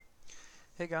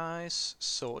Hey guys,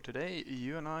 so today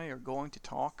you and I are going to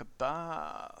talk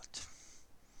about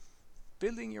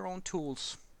building your own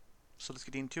tools. So let's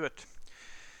get into it.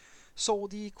 So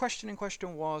the question in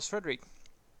question was, Frederick,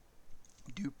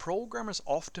 do programmers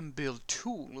often build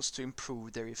tools to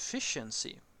improve their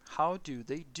efficiency? How do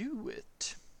they do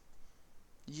it?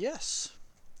 Yes,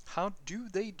 how do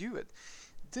they do it?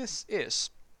 This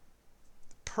is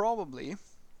probably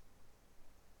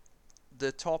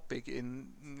the topic in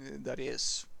that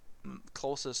is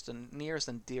closest and nearest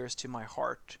and dearest to my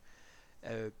heart,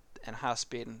 and has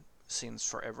been since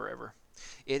forever ever.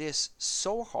 It is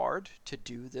so hard to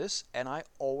do this, and I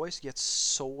always get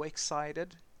so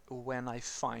excited when I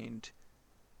find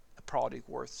a product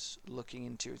worth looking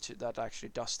into that actually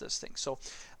does this thing. So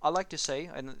I like to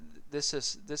say, and this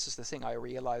is the thing I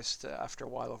realized after a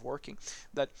while of working,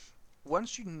 that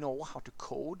once you know how to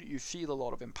code, you feel a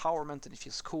lot of empowerment and it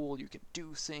feels cool. You can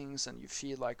do things and you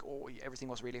feel like, oh, everything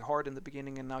was really hard in the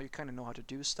beginning and now you kind of know how to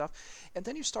do stuff. And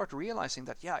then you start realizing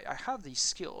that, yeah, I have these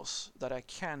skills that I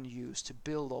can use to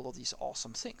build all of these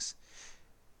awesome things.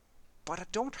 But I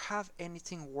don't have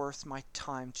anything worth my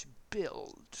time to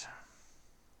build.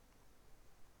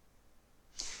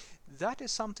 That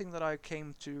is something that I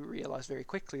came to realize very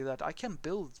quickly, that I can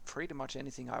build pretty much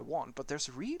anything I want, but there's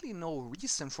really no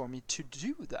reason for me to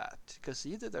do that, because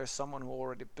either there's someone who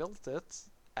already built it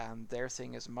and their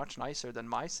thing is much nicer than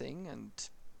my thing, and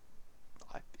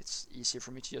it's easier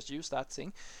for me to just use that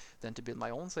thing than to build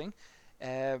my own thing.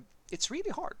 It's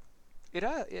really hard.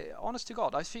 Honest to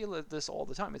God, I feel this all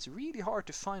the time. It's really hard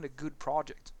to find a good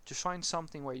project, to find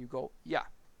something where you go, yeah,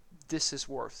 this is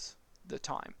worth the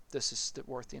time, this is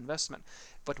worth the investment.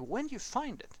 But when you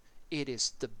find it, it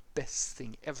is the best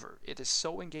thing ever. It is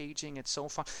so engaging, it's so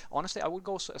fun. Honestly, I would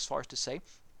go as far as to say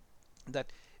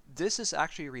that this is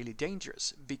actually really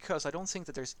dangerous, because I don't think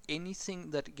that there's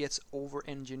anything that gets over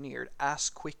engineered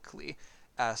as quickly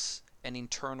as an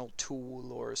internal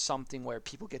tool or something where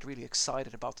people get really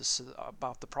excited about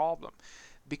the problem.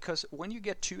 Because when you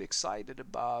get too excited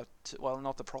about, well,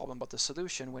 not the problem but the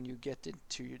solution, when you get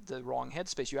into the wrong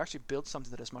headspace, you actually build something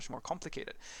that is much more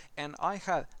complicated. And I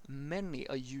have many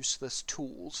a useless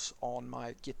tools on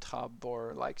my GitHub,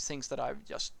 or like things that I've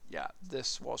just, yeah,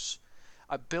 this was,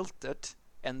 I built it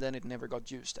and then it never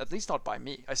got used, at least not by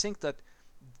me. I think that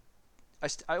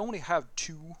I only have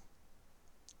two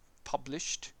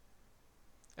published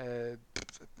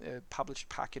published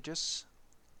packages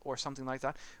or something like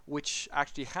that, which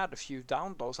actually had a few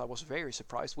downloads. I was very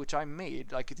surprised, which I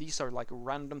made. Like, these are like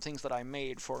random things that I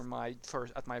made for my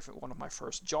first, at my one of my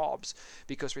first jobs,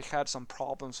 because we had some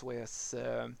problems with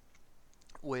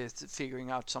figuring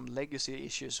out some legacy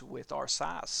issues with our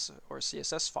SAS or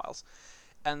CSS files.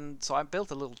 And so I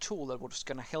built a little tool that was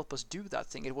going to help us do that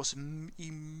thing. It was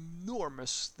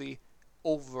enormously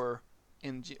over,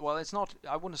 well, it's not,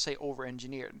 I wouldn't say over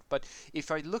engineered, but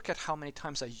if I look at how many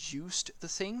times I used the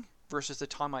thing versus the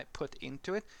time I put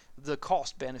into it, the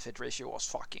cost benefit ratio was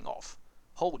fucking off.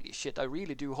 Holy shit, I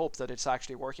really do hope that it's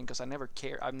actually working, because I never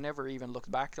care. I've never even looked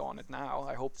back on it now.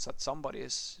 I hope that somebody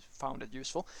has found it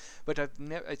useful, but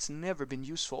it's never been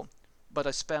useful. But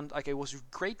I spent, like, it was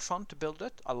great fun to build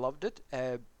it. I loved it,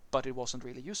 but it wasn't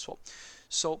really useful.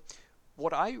 So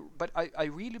I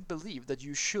really believe that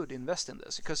you should invest in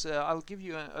this, because I'll give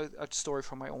you a story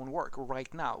from my own work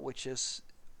right now, which is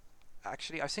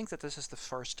actually, I think that this is the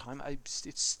first time. It's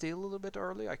still a little bit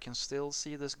early. I can still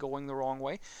see this going the wrong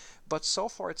way, but so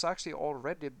far it's actually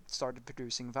already started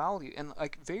producing value, and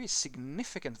like very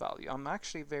significant value. I'm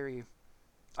actually very.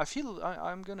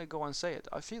 I'm gonna go and say it.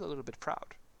 I feel a little bit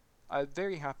proud. I'm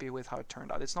very happy with how it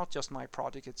turned out. It's not just my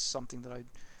project; it's something that I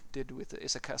did with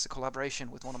as a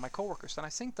collaboration with one of my coworkers, and I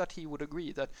think that he would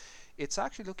agree that it's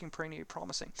actually looking pretty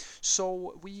promising.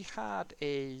 So we have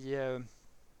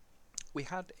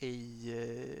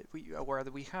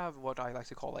what I like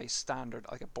to call a standard,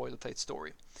 like a boilerplate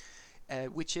story,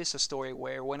 which is a story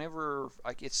where whenever,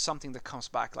 like, it's something that comes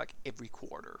back like every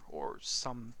quarter or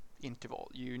some interval,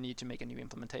 you need to make a new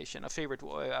implementation. A favorite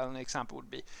an example would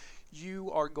be,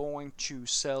 you are going to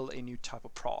sell a new type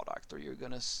of product, or you're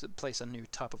going to place a new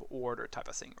type of order, type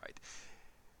of thing, right?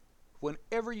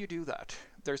 Whenever you do that,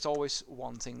 there's always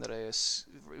one thing that is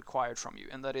required from you,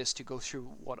 and that is to go through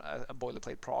what a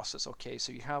boilerplate process. Okay,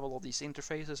 so you have all of these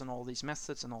interfaces and all these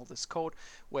methods and all this code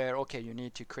where, okay, you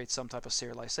need to create some type of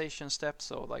serialization step.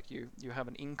 So like you have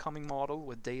an incoming model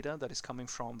with data that is coming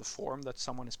from the form that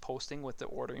someone is posting with the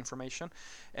order information,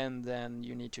 and then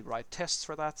you need to write tests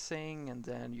for that thing, and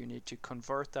then you need to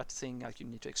convert that thing, like you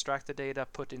need to extract the data,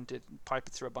 pipe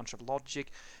it through a bunch of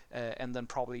logic, and then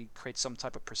probably create some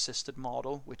type of persistent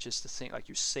model, which is the thing, like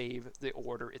you save the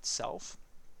order itself.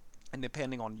 And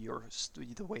depending on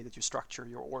the way that you structure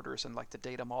your orders and like the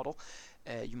data model,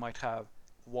 you might have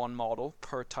one model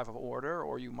per type of order,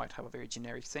 or you might have a very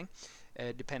generic thing.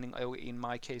 Depending, in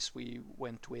my case, we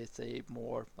went with a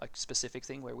more like specific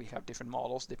thing where we have different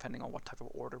models depending on what type of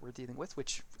order we're dealing with,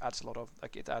 which adds a lot of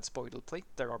like it adds boilerplate.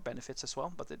 There are benefits as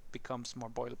well, but it becomes more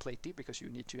boilerplatey because you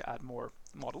need to add more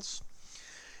models.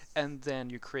 And then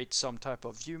you create some type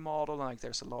of view model, like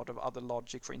there's a lot of other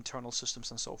logic for internal systems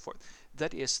and so forth.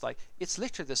 That is like, it's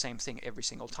literally the same thing every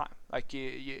single time. Like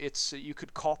you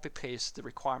could copy paste the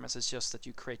requirements. It's just that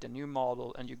you create a new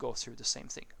model and you go through the same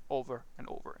thing over and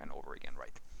over and over again,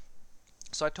 right?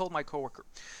 So I told my coworker,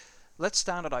 let's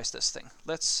standardize this thing.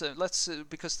 Let's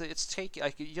because it's take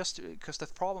like just because the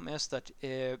problem is that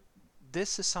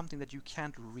this is something that you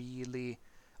can't really.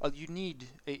 Well,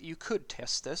 you could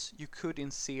test this. You could,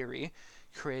 in theory,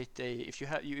 create a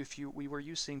we were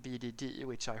using BDD,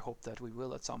 which I hope that we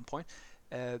will at some point.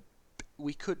 Uh,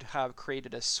 we could have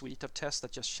created a suite of tests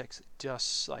that just checks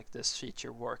just like this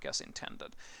feature work as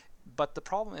intended. But the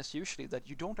problem is usually that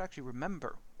you don't actually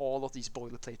remember all of these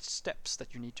boilerplate steps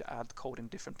that you need to add code in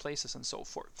different places and so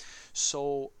forth.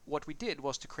 So what we did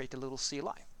was to create a little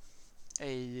CLI,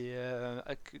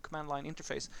 a command line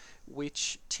interface,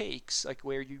 which takes like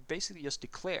where you basically just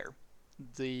declare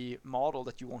the model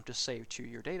that you want to save to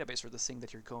your database, or the thing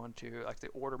that you're going to, like the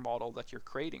order model that you're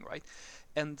creating, right?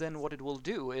 And then what it will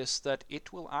do is that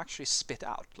it will actually spit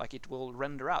out, like it will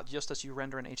render out, just as you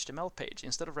render an HTML page.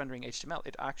 Instead of rendering HTML,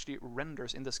 it actually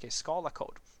renders, in this case, Scala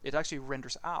code. It actually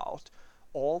renders out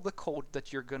all the code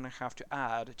that you're going to have to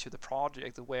add to the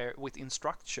project, where with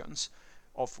instructions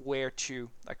of where to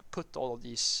like put all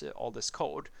this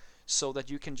code, so that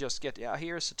you can just get, yeah,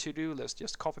 here's a to-do list,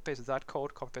 just copy paste that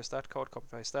code, copy paste that code, copy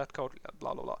paste that code,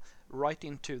 blah blah blah, right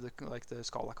into the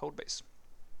Scala code base.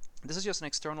 This is just an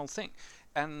external thing,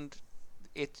 and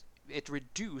it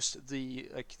reduced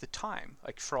the time,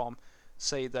 like from,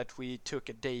 say that we took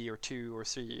a day or 2 or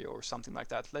 3 or something like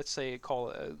that. Let's say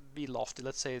be lofty.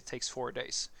 Let's say it takes 4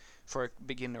 days for a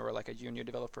beginner or like a junior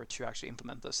developer to actually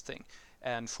implement this thing.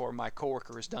 And for my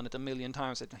coworker who's done it a million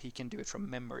times, he can do it from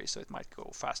memory, so it might go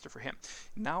faster for him.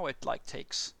 Now it like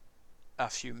takes a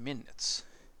few minutes,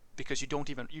 because you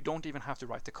don't even have to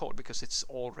write the code, because it's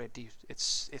already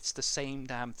it's the same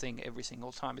damn thing every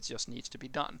single time. It just needs to be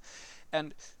done.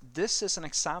 And this is an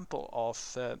example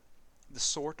of the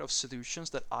sort of solutions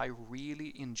that I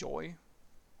really enjoy.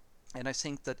 And I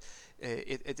think that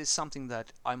it is something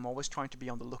that I'm always trying to be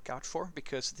on the lookout for,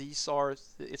 because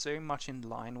it's very much in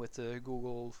line with the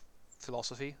Google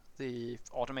philosophy, the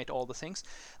automate all the things.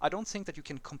 I don't think that you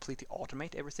can completely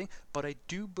automate everything, but I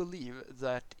do believe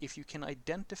that if you can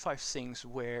identify things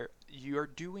where you're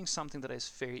doing something that is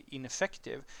very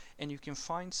ineffective, and you can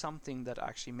find something that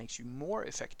actually makes you more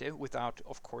effective without,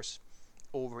 of course,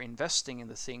 over investing in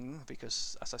the thing,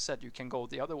 because as I said, you can go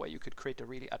the other way. You could create a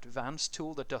really advanced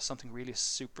tool that does something really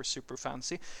super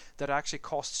fancy that actually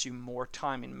costs you more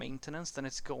time in maintenance than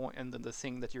it's going, and then the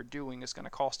thing that you're doing is going to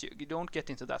cost you. You don't get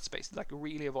into that space. Like,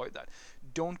 really avoid that.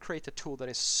 Don't create a tool that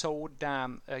is so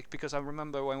damn because I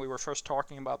remember when we were first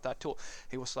talking about that tool,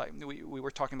 it was like we were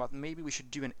talking about maybe we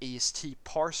should do an AST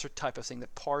parser type of thing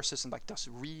that parses and like does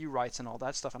rewrites and all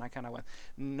that stuff, and I kind of went,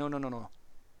 no,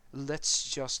 let's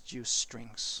just use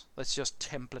strings. Let's just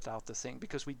template out the thing,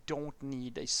 because we don't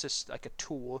need a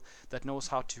tool that knows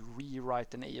how to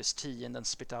rewrite an AST and then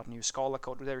spit out new Scala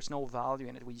code. There's no value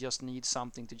in it. We just need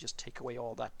something to just take away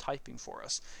all that typing for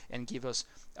us and give us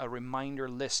a reminder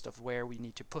list of where we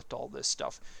need to put all this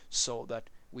stuff, so that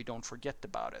we don't forget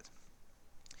about it.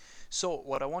 So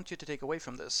what I want you to take away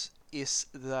from this is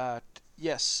that,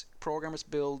 yes, programmers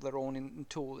build their own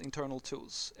internal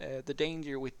tools. The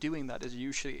danger with doing that is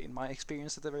usually, in my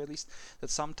experience at the very least, that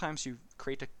sometimes you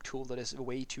create a tool that is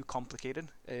way too complicated.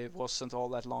 It wasn't all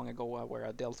that long ago where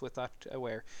I dealt with that,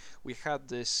 where we had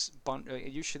this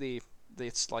usually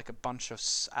it's like a bunch of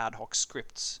ad hoc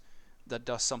scripts that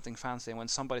does something fancy, and when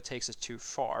somebody takes it too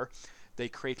far, they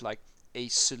create like a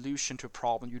solution to a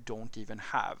problem you don't even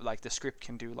have. Like, the script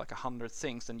can do like 100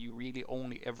 things, and you really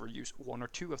only ever use 1 or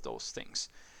 2 of those things,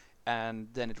 and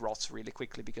then it rots really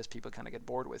quickly because people kind of get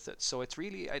bored with it. So it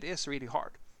is really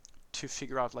hard to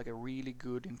figure out like a really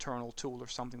good internal tool or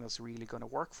something that's really going to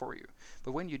work for you.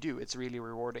 But when you do, it's really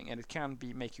rewarding, and it can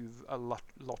make you a lot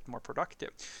more productive.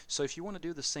 So if you want to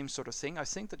do the same sort of thing, I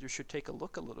think that you should take a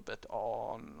look a little bit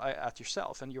at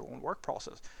yourself and your own work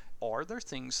process. Are there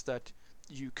things that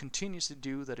you continuously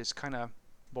do that is kind of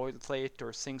boilerplate,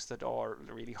 or things that are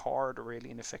really hard or really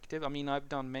ineffective? I mean, I've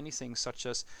done many things, such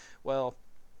as, well,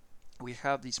 we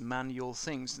have these manual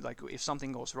things, like if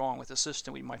something goes wrong with the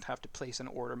system, we might have to place an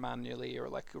order manually or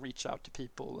like reach out to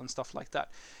people and stuff like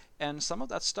that. And some of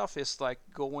that stuff is like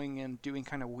going and doing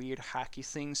kind of weird hacky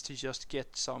things to just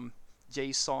get some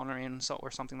JSON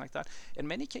or something like that. In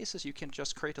many cases, you can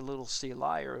just create a little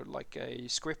CLI or like a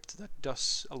script that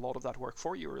does a lot of that work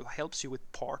for you, or helps you with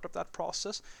part of that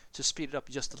process to speed it up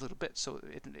just a little bit, so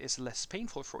it is less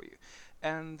painful for you.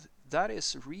 And that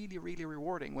is really, really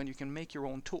rewarding when you can make your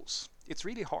own tools. It's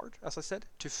really hard, as I said,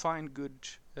 to find good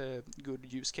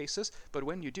use cases, but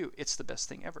when you do, it's the best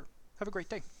thing ever. Have a great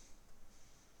day.